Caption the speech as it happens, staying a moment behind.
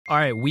All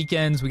right,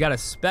 weekends. We got a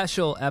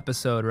special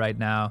episode right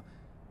now.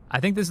 I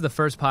think this is the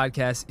first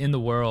podcast in the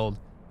world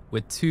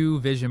with two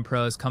Vision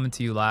Pros coming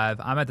to you live.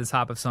 I'm at the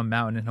top of some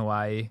mountain in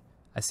Hawaii.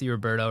 I see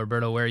Roberto.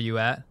 Roberto, where are you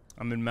at?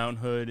 I'm in Mount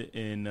Hood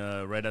in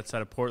right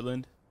outside of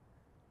Portland.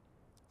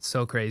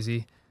 So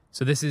crazy.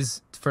 So this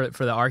is, for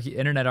the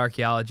internet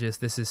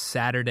archaeologists, this is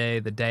Saturday,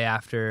 the day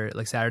after,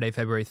 like Saturday,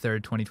 February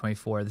 3rd,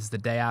 2024. This is the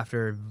day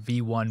after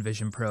V1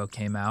 Vision Pro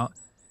came out.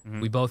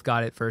 Mm-hmm. We both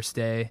got it first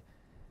day.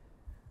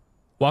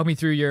 Walk me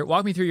through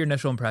your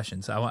initial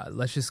impressions.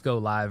 Let's just go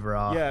live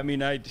raw. Yeah, I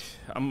mean,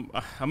 I'm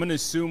gonna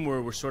assume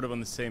we're sort of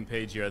on the same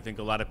page here. I think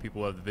a lot of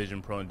people have the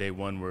Vision Pro on day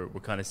one. We're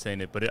kind of saying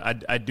it, but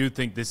I do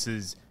think this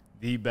is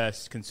the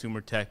best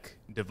consumer tech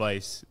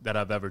device that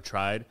I've ever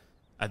tried.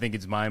 I think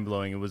it's mind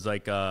blowing. It was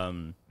like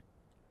I've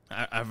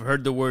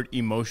heard the word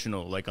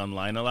emotional like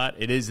online a lot.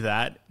 It is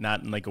that,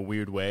 not in like a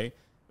weird way.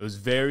 It was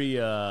very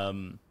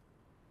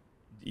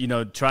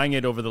trying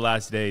it over the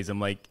last days, I'm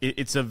like,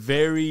 it's a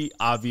very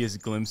obvious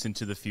glimpse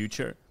into the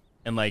future.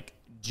 And, like,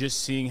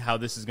 just seeing how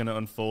this is going to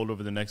unfold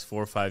over the next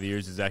 4 or 5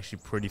 years is actually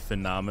pretty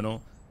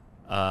phenomenal.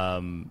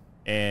 And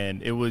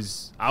it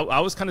was – I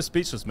was kind of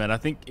speechless, man. I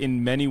think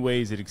in many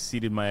ways it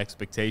exceeded my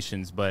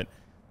expectations. But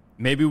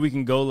maybe we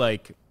can go,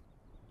 like,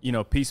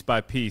 piece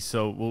by piece.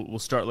 So we'll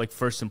start, like,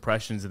 first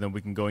impressions, and then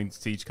we can go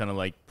into each kind of,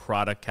 like,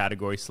 product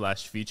category /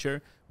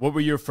 feature. What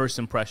were your first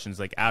impressions?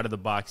 Like, out of the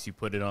box, you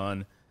put it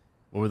on.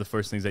 What were the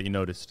first things that you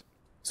noticed?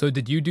 So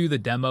did you do the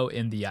demo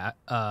in the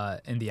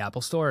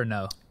Apple Store or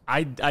no?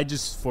 I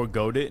just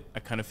foregoed it. I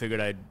kind of figured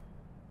I'd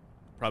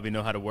probably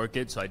know how to work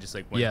it, so I just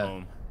like went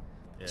home.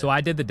 Yeah. So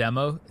I did the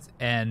demo,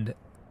 and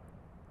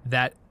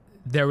that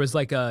there was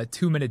like a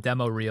 2-minute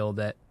demo reel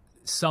that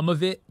some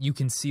of it you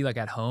can see like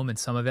at home, and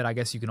some of it I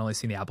guess you can only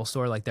see in the Apple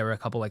Store. Like there were a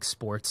couple like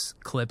sports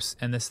clips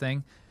in this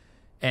thing,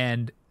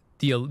 and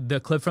the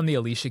clip from the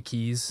Alicia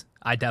Keys,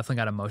 I definitely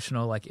got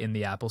emotional like in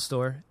the Apple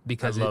Store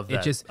because I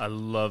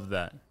love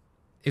that.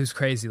 It was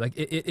crazy. Like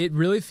it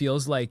really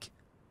feels like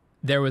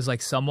there was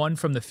like someone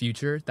from the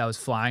future that was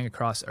flying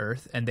across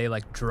Earth, and they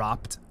like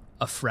dropped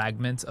a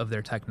fragment of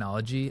their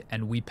technology,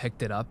 and we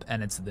picked it up,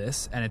 and it's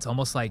this, and it's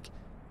almost like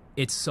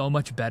it's so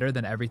much better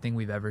than everything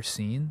we've ever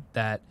seen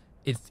that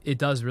it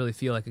does really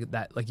feel like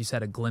that, like you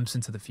said, a glimpse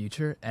into the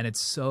future. And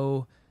it's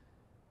so,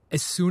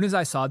 as soon as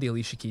I saw the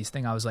Alicia Keys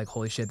thing, I was like,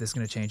 holy shit, this is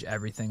going to change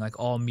everything. Like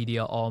all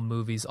media, all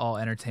movies, all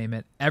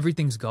entertainment,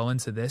 everything's going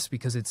to this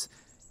because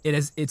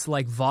it's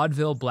like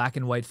vaudeville black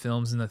and white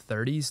films in the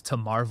 30s to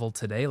Marvel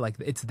today. Like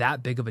it's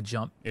that big of a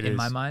jump in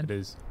my mind. It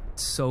is.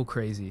 It's so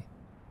crazy.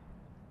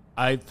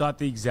 I thought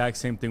the exact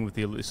same thing with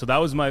the,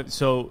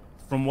 so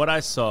from what I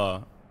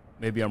saw,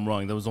 maybe I'm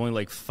wrong, there was only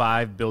like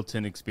 5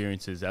 built-in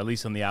experiences, at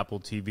least on the Apple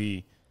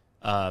TV,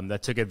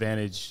 that took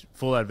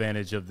full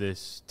advantage of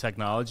this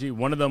technology.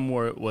 One of them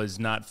was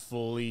not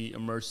fully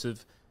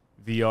immersive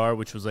VR,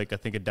 which was like, I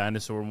think, a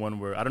dinosaur one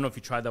where, I don't know if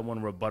you tried that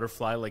one where a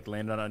butterfly like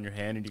landed on your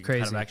hand and you could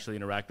kind of actually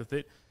interact with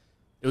it.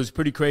 It was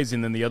pretty crazy.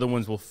 And then the other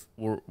ones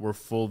were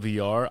full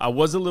VR. I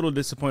was a little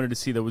disappointed to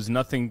see there was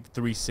nothing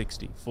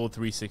full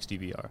 360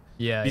 VR.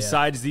 Yeah.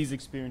 Besides these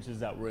experiences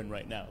that we're in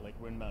right now. Like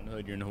we're in Mount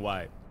Hood, you're in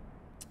Hawaii.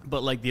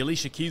 But like the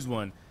Alicia Keys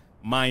one,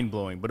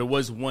 mind-blowing, but it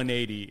was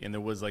 180 and there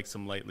was like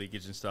some light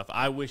leakage and stuff.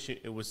 I wish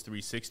it was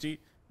 360,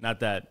 not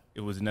that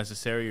it was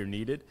necessary or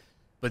needed,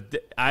 but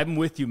I'm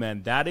with you,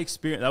 man. That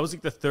experience, that was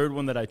like the third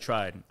one that I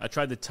tried. I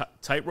tried the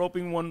tightrope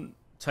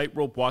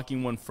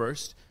walking one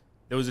first.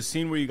 There was a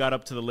scene where you got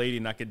up to the lady,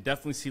 and I could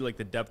definitely see like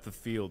the depth of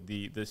field,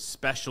 the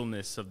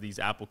specialness of these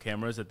Apple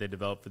cameras that they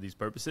developed for these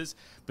purposes.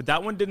 But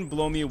that one didn't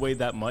blow me away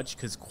that much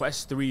because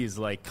Quest 3 is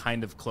like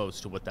kind of close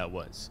to what that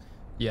was.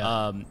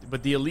 Yeah.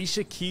 But the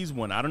Alicia Keys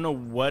one, I don't know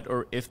what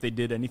or if they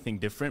did anything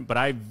different, but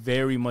I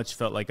very much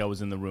felt like I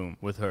was in the room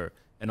with her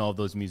and all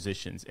those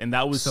musicians. And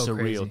that was so surreal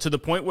crazy. To the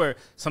point where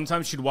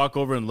sometimes she'd walk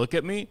over and look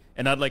at me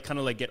and I'd like kind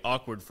of like get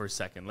awkward for a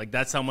second. Like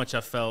that's how much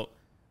I felt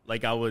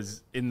like I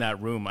was in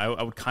that room.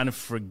 I would kind of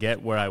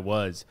forget where I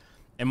was.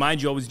 And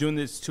mind you, I was doing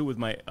this too with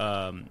the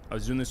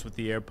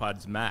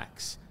AirPods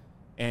Max.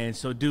 And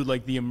so, dude,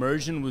 like the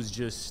immersion was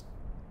just,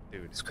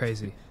 dude. It's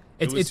crazy.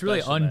 It's really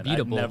special,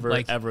 unbeatable. I've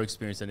never ever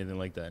experienced anything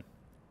like that.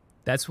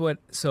 That's what.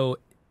 So,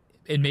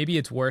 and maybe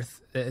it's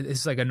worth.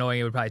 It's like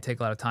annoying. It would probably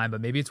take a lot of time,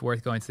 but maybe it's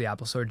worth going to the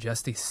Apple Store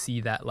just to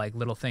see that like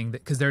little thing.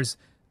 Because there's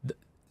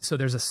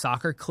a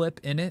soccer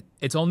clip in it.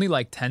 It's only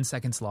like 10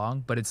 seconds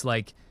long, but it's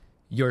like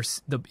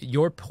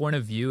your point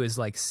of view is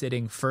like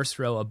sitting first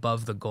row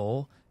above the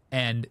goal,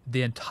 and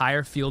the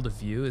entire field of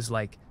view is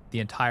like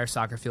the entire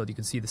soccer field. You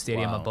can see the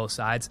stadium on both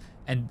sides,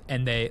 and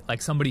they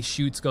like somebody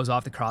shoots, goes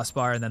off the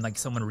crossbar, and then like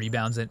someone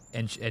rebounds it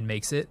and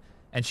makes it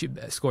and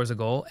scores a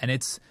goal. And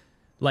it's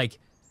like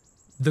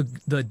the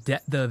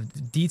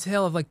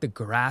detail of like the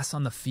grass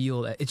on the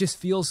field. It just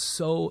feels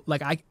so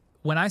like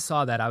when I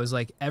saw that, I was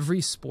like,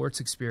 every sports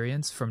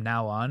experience from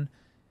now on,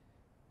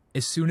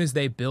 as soon as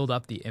they build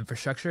up the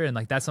infrastructure, and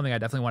like that's something I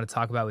definitely want to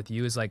talk about with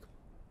you, is like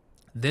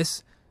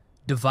this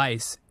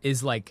device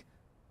is like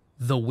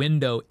the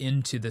window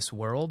into this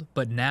world.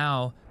 But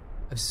now,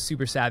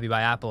 super savvy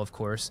by Apple, of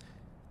course,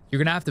 you're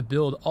going to have to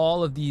build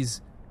all of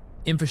these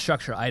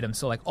infrastructure items.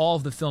 So like all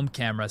of the film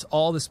cameras,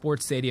 all the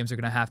sports stadiums are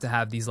going to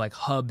have these like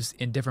hubs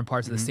in different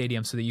parts of the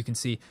stadium so that you can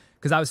see.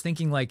 Because I was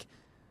thinking like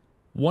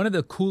one of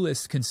the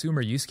coolest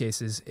consumer use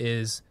cases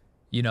is,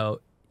 you know,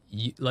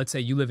 let's say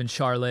you live in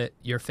Charlotte,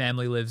 your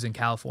family lives in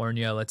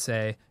California, let's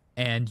say,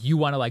 and you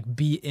want to like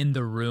be in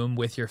the room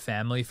with your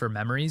family for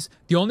memories.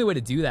 The only way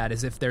to do that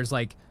is if there's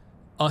like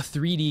a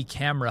 3D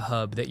camera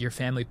hub that your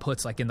family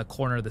puts like in the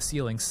corner of the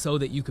ceiling so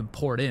that you can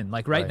port in.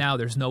 Like right now,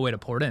 there's no way to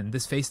port in.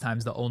 This FaceTime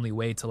is the only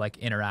way to like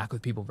interact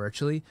with people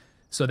virtually.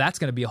 So that's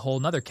going to be a whole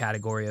nother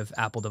category of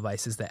Apple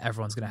devices that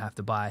everyone's going to have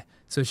to buy.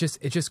 So it's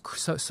just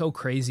so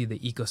crazy the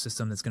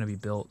ecosystem that's going to be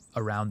built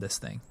around this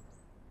thing.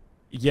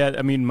 Yeah,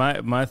 I mean,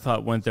 my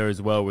thought went there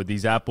as well with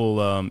these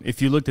Apple. If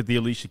you looked at the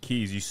Alicia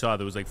Keys, you saw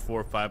there was like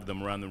 4 or 5 of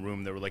them around the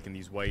room that were like in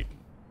these white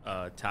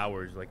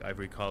towers, like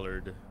ivory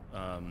colored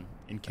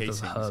encasings. Those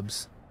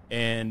hubs.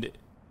 And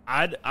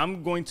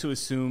I'm going to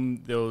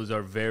assume those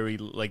are very,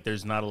 like,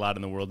 there's not a lot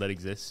in the world that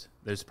exists.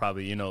 There's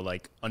probably, you know,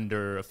 like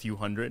under a few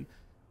hundred.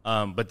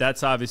 But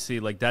that's obviously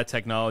like that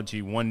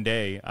technology one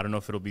day, I don't know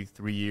if it'll be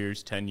 3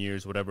 years, 10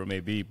 years, whatever it may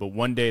be, but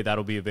one day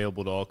that'll be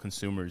available to all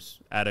consumers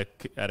at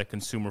a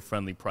consumer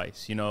friendly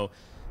price. You know,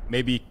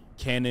 maybe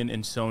Canon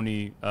and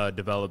Sony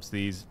develops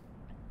these.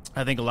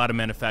 I think a lot of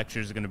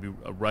manufacturers are going to be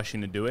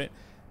rushing to do it.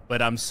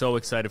 But I'm so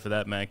excited for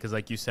that, man, because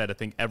like you said, I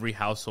think every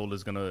household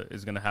is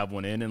gonna have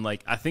one in, and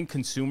like I think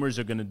consumers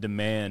are gonna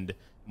demand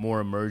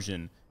more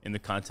immersion in the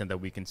content that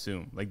we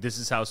consume. Like this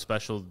is how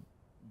special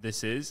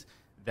this is,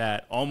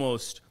 that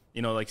almost,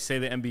 you know, like say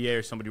the NBA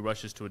or somebody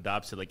rushes to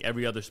adopt it, like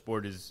every other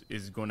sport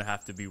is going to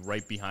have to be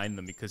right behind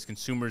them because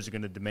consumers are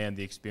going to demand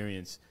the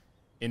experience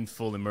in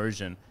full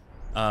immersion.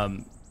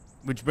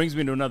 Which brings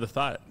me to another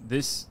thought.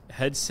 This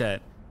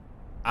headset,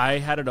 I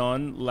had it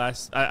on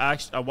I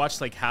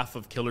watched like half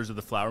of Killers of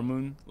the Flower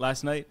Moon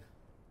last night.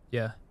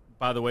 Yeah.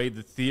 By the way,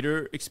 the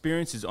theater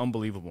experience is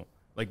unbelievable.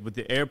 Like with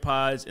the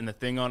AirPods and the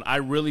thing on, I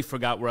really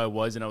forgot where I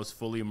was and I was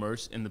fully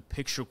immersed, and the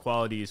picture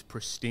quality is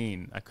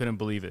pristine. I couldn't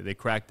believe it. They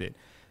cracked it.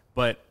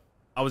 But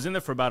I was in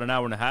there for about an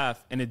hour and a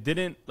half, and it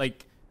didn't,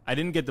 like, I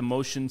didn't get the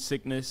motion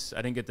sickness.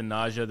 I didn't get the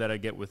nausea that I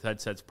get with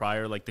headsets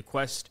prior. Like the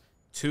Quest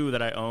 2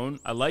 that I own,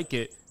 I like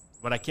it,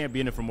 but I can't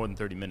be in it for more than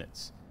 30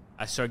 minutes.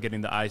 I start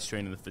getting the eye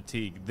strain and the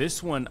fatigue.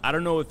 This one, I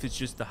don't know if it's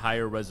just the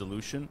higher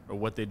resolution or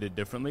what they did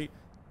differently,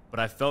 but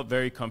I felt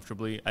very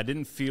comfortably. I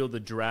didn't feel the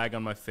drag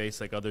on my face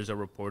like others are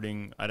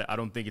reporting. I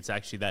don't think it's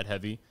actually that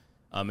heavy,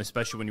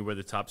 especially when you wear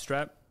the top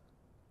strap.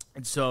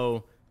 And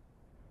so,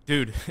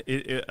 dude,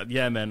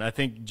 yeah, man, I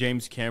think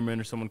James Cameron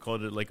or someone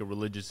called it like a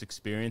religious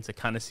experience. I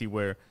kind of see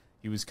where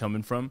he was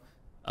coming from.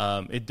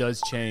 It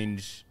does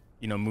change,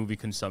 you know, movie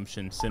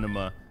consumption,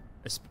 cinema,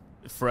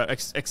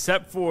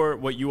 except for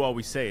what you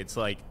always say. It's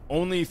like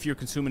only if you're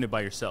consuming it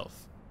by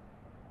yourself.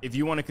 If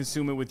you want to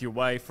consume it with your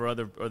wife or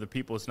other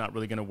people, it's not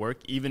really going to work.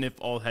 Even if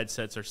all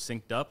headsets are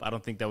synced up, I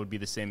don't think that would be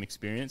the same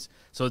experience.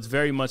 So it's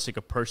very much like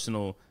a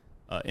personal,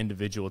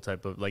 individual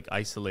type of like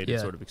isolated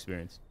sort of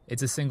experience.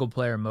 It's a single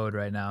player mode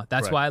right now.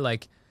 That's Correct. why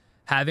like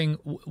having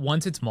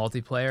once it's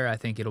multiplayer, I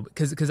think it'll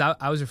because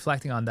I was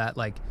reflecting on that.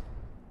 Like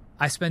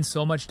I spend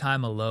so much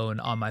time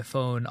alone on my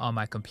phone, on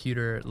my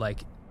computer,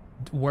 like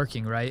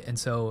working, right? And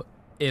so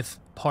if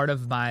part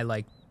of my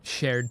like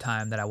shared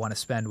time that I want to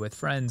spend with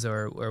friends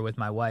or with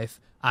my wife,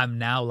 I'm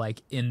now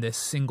like in this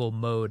single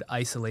mode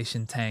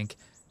isolation tank,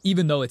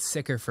 even though it's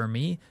sicker for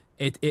me,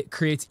 it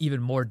creates even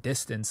more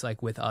distance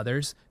like with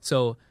others.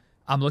 So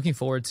I'm looking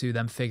forward to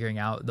them figuring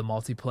out the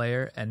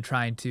multiplayer and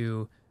trying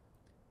to,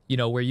 you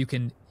know, where you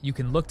can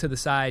look to the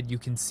side, you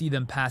can see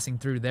them passing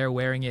through, they're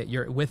wearing it,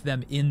 you're with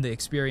them in the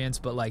experience,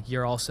 but like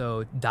you're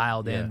also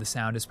dialed in, the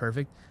sound is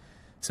perfect.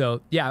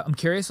 So yeah, I'm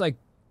curious, like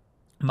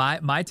my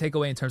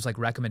takeaway in terms of like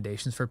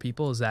recommendations for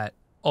people is that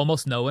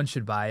almost no one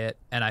should buy it,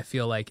 and I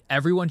feel like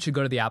everyone should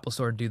go to the Apple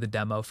Store and do the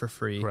demo for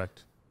free.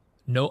 Correct.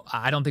 No,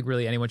 I don't think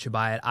really anyone should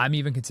buy it. I'm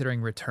even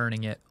considering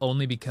returning it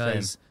only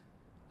because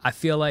I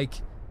feel like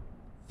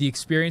the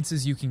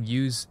experiences you can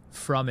use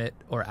from it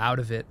or out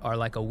of it are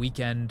like a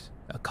weekend,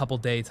 a couple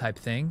day type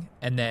thing.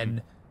 And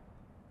then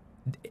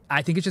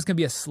I think it's just going to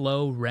be a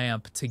slow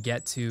ramp to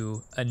get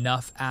to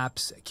enough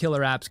apps,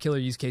 killer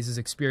use cases,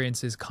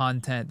 experiences,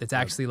 content that's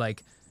actually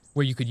like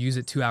where you could use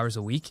it 2 hours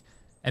a week.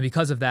 And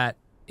because of that,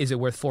 is it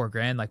worth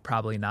 $4,000? Like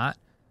probably not.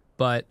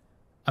 But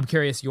I'm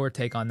curious your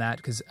take on that,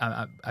 because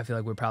I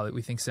feel like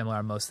we think similar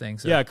on most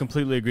things. So. Yeah, I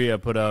completely agree. I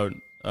put out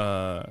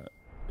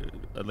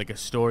like a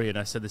story, and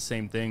I said the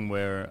same thing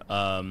where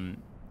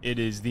it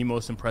is the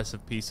most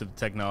impressive piece of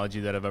technology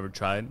that I've ever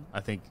tried. I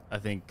think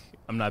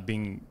I'm not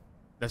being,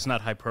 that's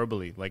not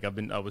hyperbole. Like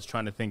I was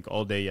trying to think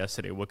all day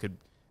yesterday what could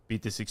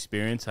beat this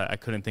experience. I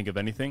couldn't think of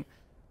anything.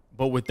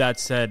 But with that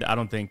said, I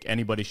don't think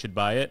anybody should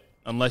buy it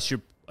unless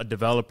you're a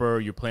developer or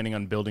you're planning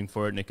on building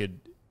for it, and it could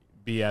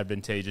be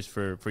advantageous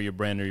for your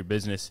brand or your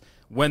business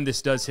when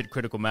this does hit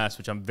critical mass,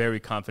 which I'm very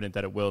confident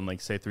that it will in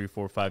like say 3,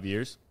 4, 5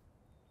 years.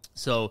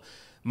 So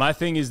My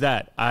thing is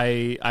that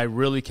I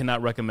really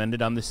cannot recommend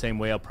it. I'm the same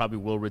way. I probably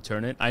will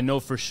return it. I know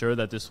for sure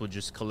that this will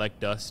just collect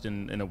dust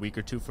in a week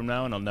or two from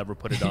now, and I'll never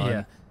put it on.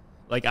 Yeah.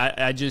 Like,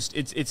 I just,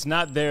 it's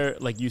not there,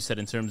 like you said,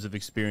 in terms of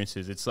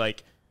experiences. It's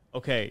like,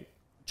 okay,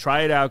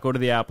 try it out. Go to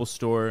the Apple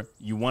Store.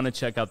 You want to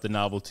check out the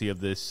novelty of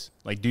this.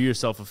 Like, do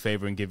yourself a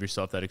favor and give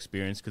yourself that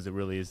experience because it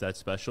really is that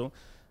special.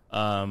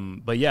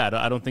 But yeah,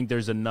 I don't think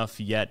there's enough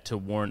yet to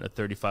warrant a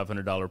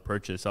 $3,500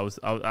 purchase.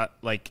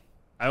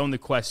 I own the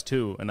Quest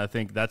 2, and I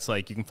think that's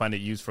like, you can find it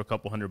used for a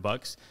couple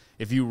 $100.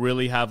 If you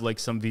really have like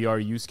some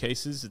VR use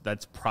cases,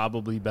 that's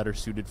probably better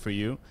suited for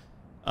you.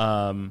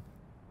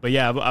 But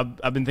yeah,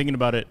 I've been thinking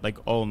about it like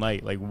all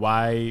night. Like,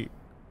 why,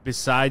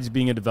 besides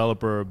being a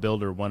developer or a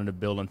builder, wanting to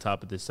build on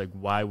top of this, like,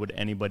 why would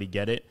anybody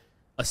get it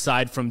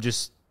aside from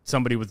just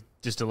somebody with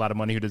just a lot of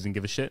money who doesn't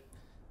give a shit?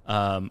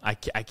 I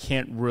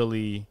can't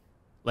really,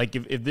 like,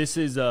 if this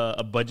is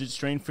a budget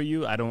strain for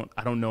you, I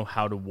don't know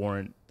how to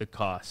warrant the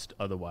cost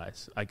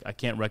otherwise. I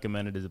can't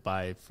recommend it as a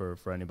buy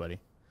for anybody.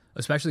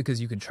 Especially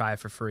because you can try it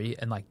for free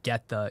and like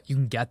you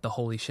can get the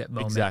holy shit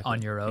moment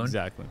on your own.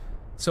 Exactly.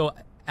 So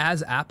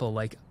as Apple,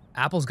 like,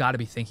 Apple's got to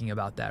be thinking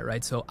about that,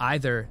 right? So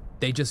either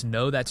they just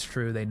know that's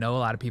true, they know a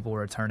lot of people will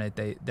return it,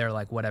 they're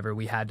like, whatever,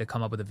 we had to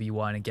come up with a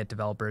V1 and get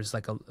developers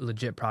like a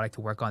legit product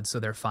to work on, so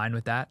they're fine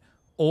with that.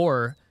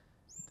 Or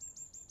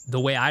the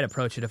way I'd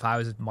approach it if I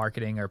was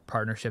marketing or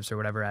partnerships or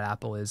whatever at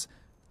Apple is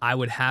I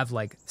would have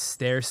like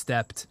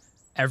stair-stepped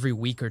every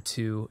week or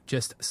two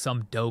just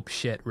some dope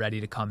shit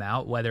ready to come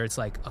out, whether it's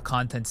like a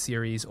content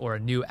series or a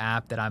new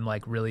app that I'm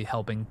like really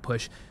helping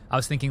push. I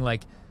was thinking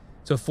like,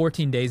 so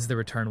 14 days is the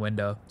return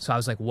window. So I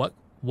was like, what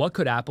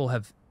could Apple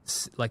have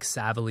like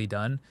savvily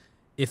done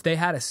if they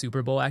had a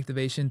Super Bowl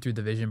activation through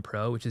the Vision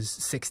Pro, which is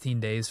 16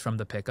 days from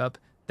the pickup?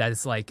 That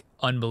is like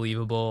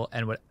unbelievable.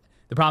 And what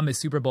the problem is,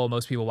 Super Bowl,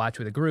 most people watch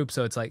with a group.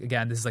 So it's like,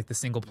 again, this is like the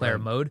single player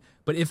mode.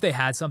 But if they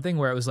had something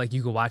where it was like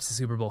you could watch the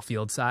Super Bowl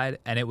field side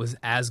and it was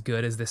as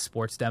good as this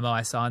sports demo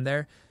I saw in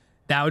there,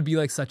 that would be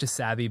like such a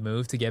savvy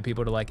move to get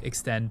people to like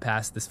extend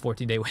past this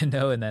 14-day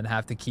window and then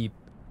have to keep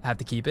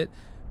it.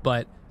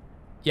 But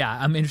yeah,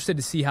 I'm interested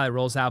to see how it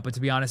rolls out. But to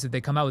be honest, if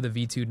they come out with a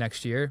V2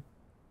 next year,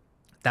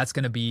 that's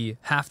going to be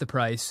half the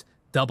price,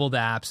 double the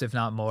apps, if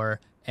not more.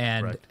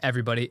 And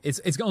everybody, it's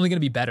only going to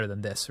be better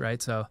than this,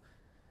 right? So,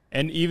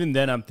 and even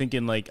then, I'm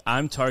thinking like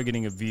I'm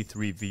targeting a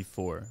V3,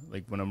 V4,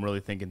 like when I'm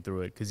really thinking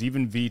through it. Because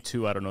even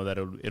V2, I don't know that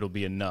it'll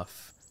be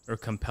enough or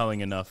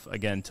compelling enough,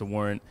 again, to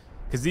warrant.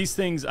 Because these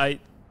things, I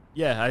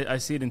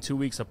see it in 2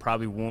 weeks. I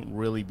probably won't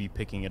really be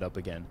picking it up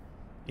again,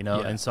 you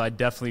know? Yeah. And so I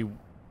definitely,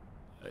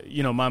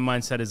 you know, my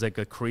mindset is like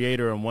a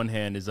creator on one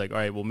hand is like, all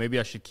right, well, maybe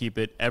I should keep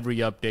it. Every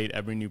update,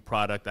 every new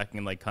product I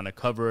can like kind of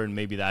cover, and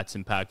maybe that's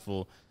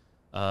impactful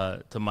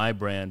to my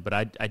brand. But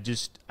I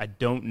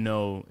don't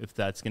know if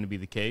that's going to be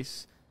the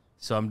case.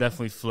 So I'm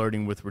definitely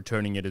flirting with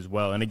returning it as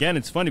well. And again,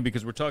 it's funny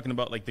because we're talking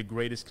about like the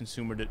greatest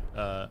consumer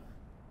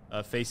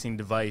facing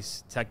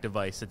tech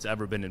device that's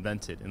ever been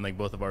invented in like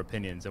both of our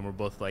opinions. And we're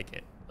both like,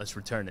 hey, let's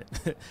return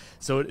it.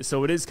 So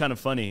it is kind of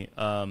funny,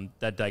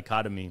 that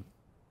dichotomy.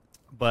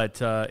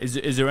 But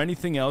is there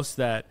anything else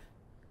that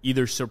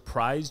either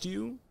surprised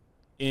you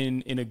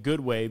in a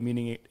good way,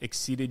 meaning it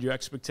exceeded your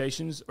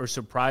expectations, or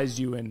surprised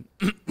you and,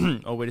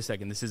 oh, wait a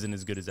second, this isn't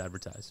as good as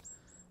advertised?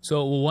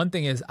 So one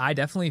thing is I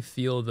definitely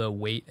feel the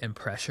weight and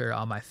pressure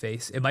on my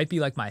face. It might be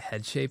like my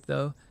head shape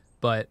though,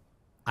 but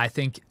I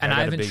think, and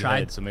I haven't tried,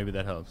 head, so maybe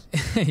that helps.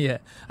 Yeah,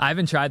 I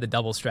haven't tried the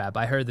double strap.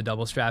 I heard the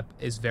double strap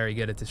is very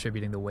good at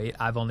distributing the weight.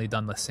 I've only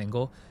done the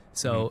single.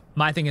 So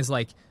my thing is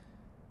like,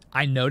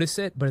 I notice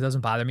it, but it doesn't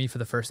bother me for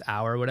the first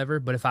hour or whatever.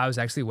 But if I was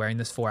actually wearing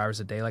this 4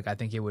 hours a day, like I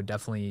think it would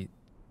definitely,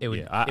 it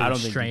would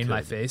strain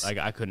my face. Like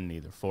I couldn't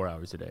either. 4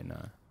 hours a day,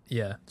 nah.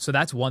 Yeah. So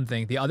that's one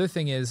thing. The other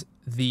thing is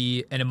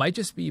and it might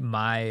just be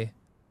my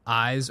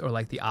eyes or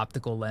like the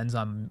optical lens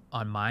on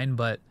mine,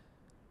 but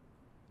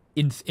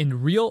in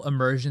real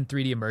immersion,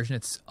 3D immersion,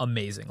 it's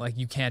amazing. Like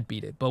you can't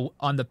beat it. But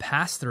on the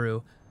pass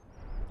through,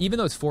 even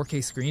though it's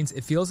 4K screens,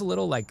 it feels a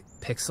little like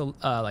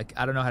like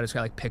I don't know how to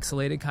describe, like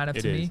pixelated kind of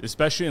to me.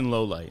 Especially in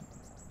low light.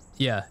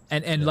 Yeah,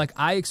 and like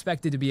I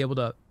expected to be able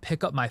to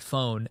pick up my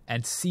phone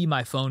and see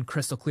my phone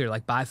crystal clear,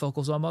 like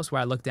bifocals almost,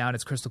 where I look down,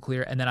 it's crystal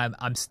clear, and then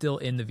I'm still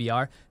in the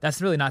VR. That's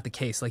really not the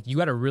case. Like you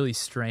got to really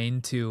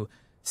strain to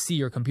see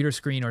your computer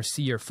screen or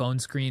see your phone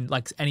screen,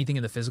 like anything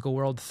in the physical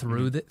world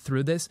through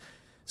this.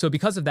 So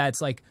because of that,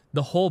 it's like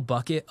the whole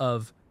bucket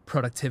of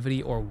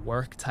productivity or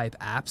work type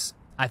apps,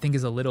 I think,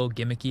 is a little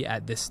gimmicky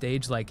at this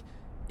stage. Like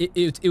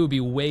it would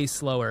be way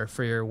slower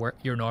for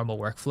your normal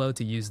workflow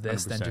to use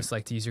this 100%. Than just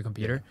like to use your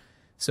computer. Yeah.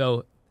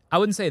 So I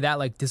wouldn't say that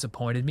like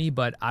disappointed me,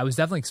 but I was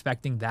definitely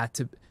expecting that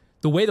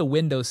the way the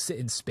windows sit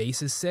in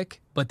space is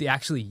sick, but the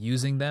actually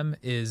using them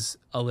is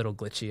a little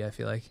glitchy, I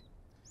feel like.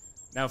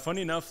 Now,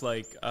 funny enough,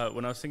 like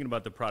when I was thinking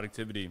about the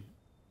productivity,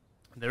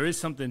 there is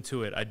something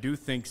to it. I do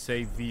think,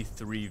 say,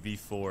 V3,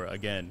 V4,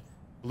 again,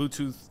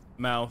 Bluetooth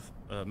mouse,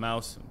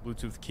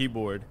 Bluetooth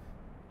keyboard,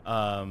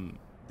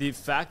 the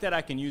fact that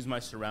I can use my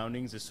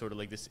surroundings is sort of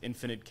like this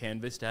infinite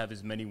canvas to have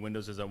as many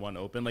windows as I want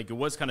open. Like, it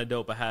was kind of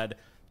dope. I had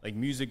like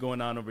music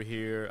going on over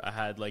here. I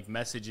had like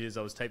messages.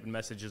 I was typing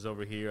messages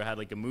over here. I had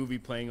like a movie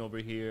playing over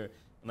here.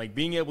 And like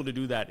being able to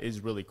do that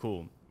is really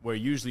cool, where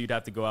usually you'd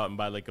have to go out and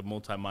buy like a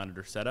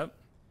multi-monitor setup.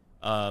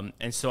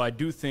 And so I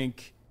do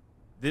think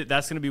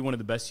that's going to be one of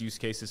the best use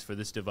cases for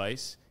this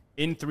device.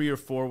 In 3 or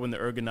 4, when the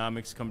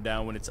ergonomics come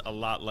down, when it's a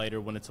lot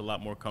lighter, when it's a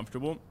lot more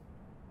comfortable,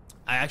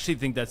 I actually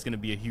think that's going to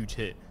be a huge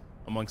hit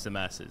amongst the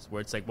masses, where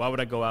it's like, why would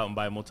I go out and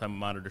buy a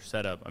multi-monitor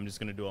setup? I'm just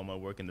going to do all my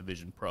work in the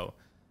Vision Pro.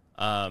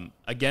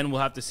 Again,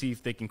 we'll have to see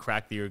if they can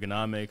crack the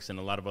ergonomics and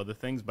a lot of other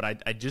things, but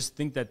I just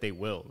think that they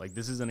will. Like,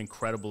 this is an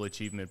incredible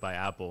achievement by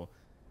Apple.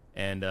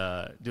 And,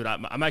 dude,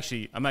 I'm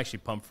actually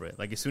pumped for it.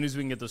 Like, as soon as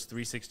we can get those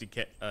 360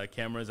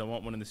 cameras, I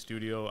want one in the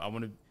studio. I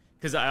want to,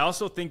 because I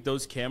also think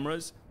those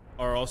cameras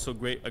are also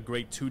a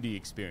great 2D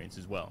experience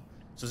as well.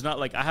 So it's not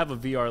like I have a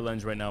VR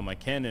lens right now in my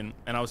Canon,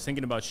 and I was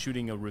thinking about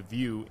shooting a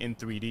review in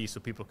 3D so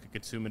people could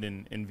consume it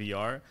in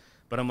VR.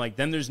 But I'm like,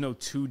 then there's no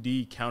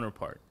 2D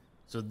counterpart.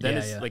 So then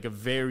it's like a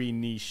very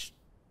niche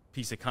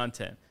piece of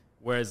content.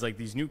 Whereas like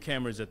these new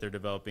cameras that they're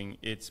developing,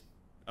 it's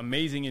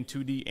amazing in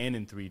 2D and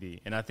in 3D.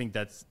 And I think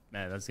that's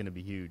going to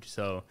be huge.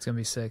 So it's going to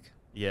be sick.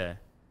 Yeah.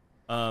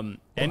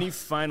 Any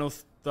final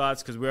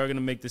thoughts? Because we are going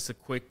to make this a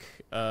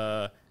quick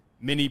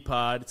mini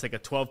pod. It's like a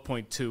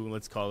 12.2,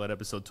 let's call it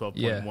episode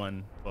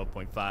 12.1,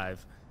 12.5.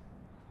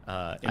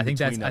 I think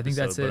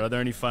that's it. But are there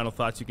any final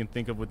thoughts you can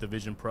think of with the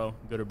Vision Pro,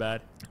 good or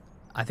bad?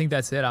 I think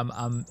that's it.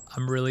 I'm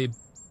really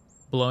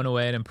blown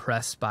away and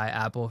impressed by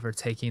Apple for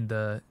taking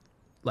the,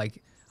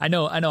 like, I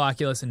know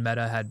Oculus and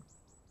Meta had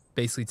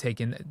basically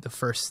taken the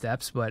first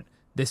steps, but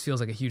this feels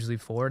like a huge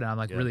leap forward, and I'm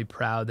like really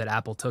proud that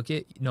Apple took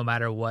it, no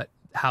matter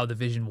how the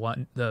version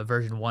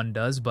 1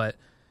 does. But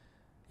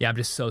yeah, I'm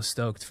just so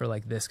stoked for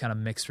like this kind of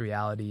mixed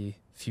reality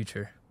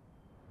future.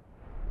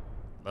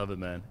 Love it,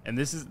 man. And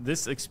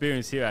this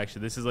experience here,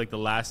 actually, this is like the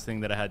last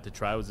thing that I had to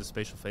try was the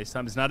spatial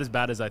FaceTime. It's not as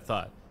bad as I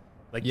thought.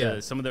 Like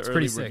some of the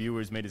early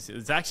reviewers made it.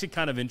 It's actually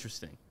kind of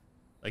interesting.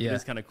 Like it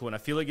is kind of cool. And I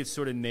feel like it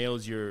sort of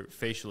nails your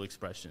facial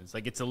expressions.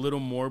 Like it's a little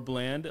more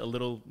bland, a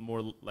little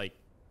more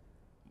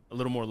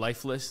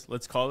lifeless,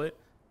 let's call it.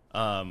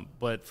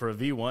 But for a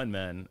V1,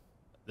 man,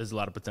 there's a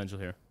lot of potential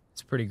here.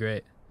 It's pretty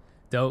great.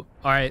 Dope.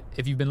 All right.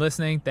 If you've been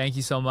listening, thank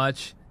you so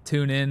much.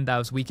 Tune in. That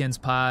was Weekend's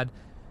Pod,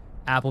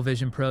 Apple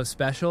Vision Pro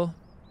special.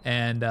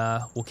 And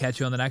we'll catch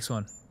you on the next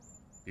one.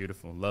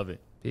 Beautiful. Love it.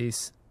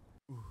 Peace.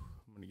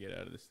 I'm going to get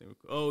out of this thing.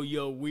 Oh,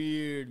 yo,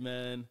 weird,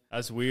 man.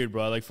 That's weird,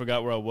 bro. I like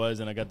forgot where I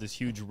was, and I got this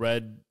huge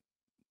red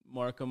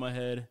mark on my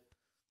head.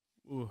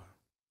 Ooh.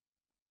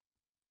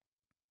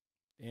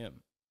 Damn.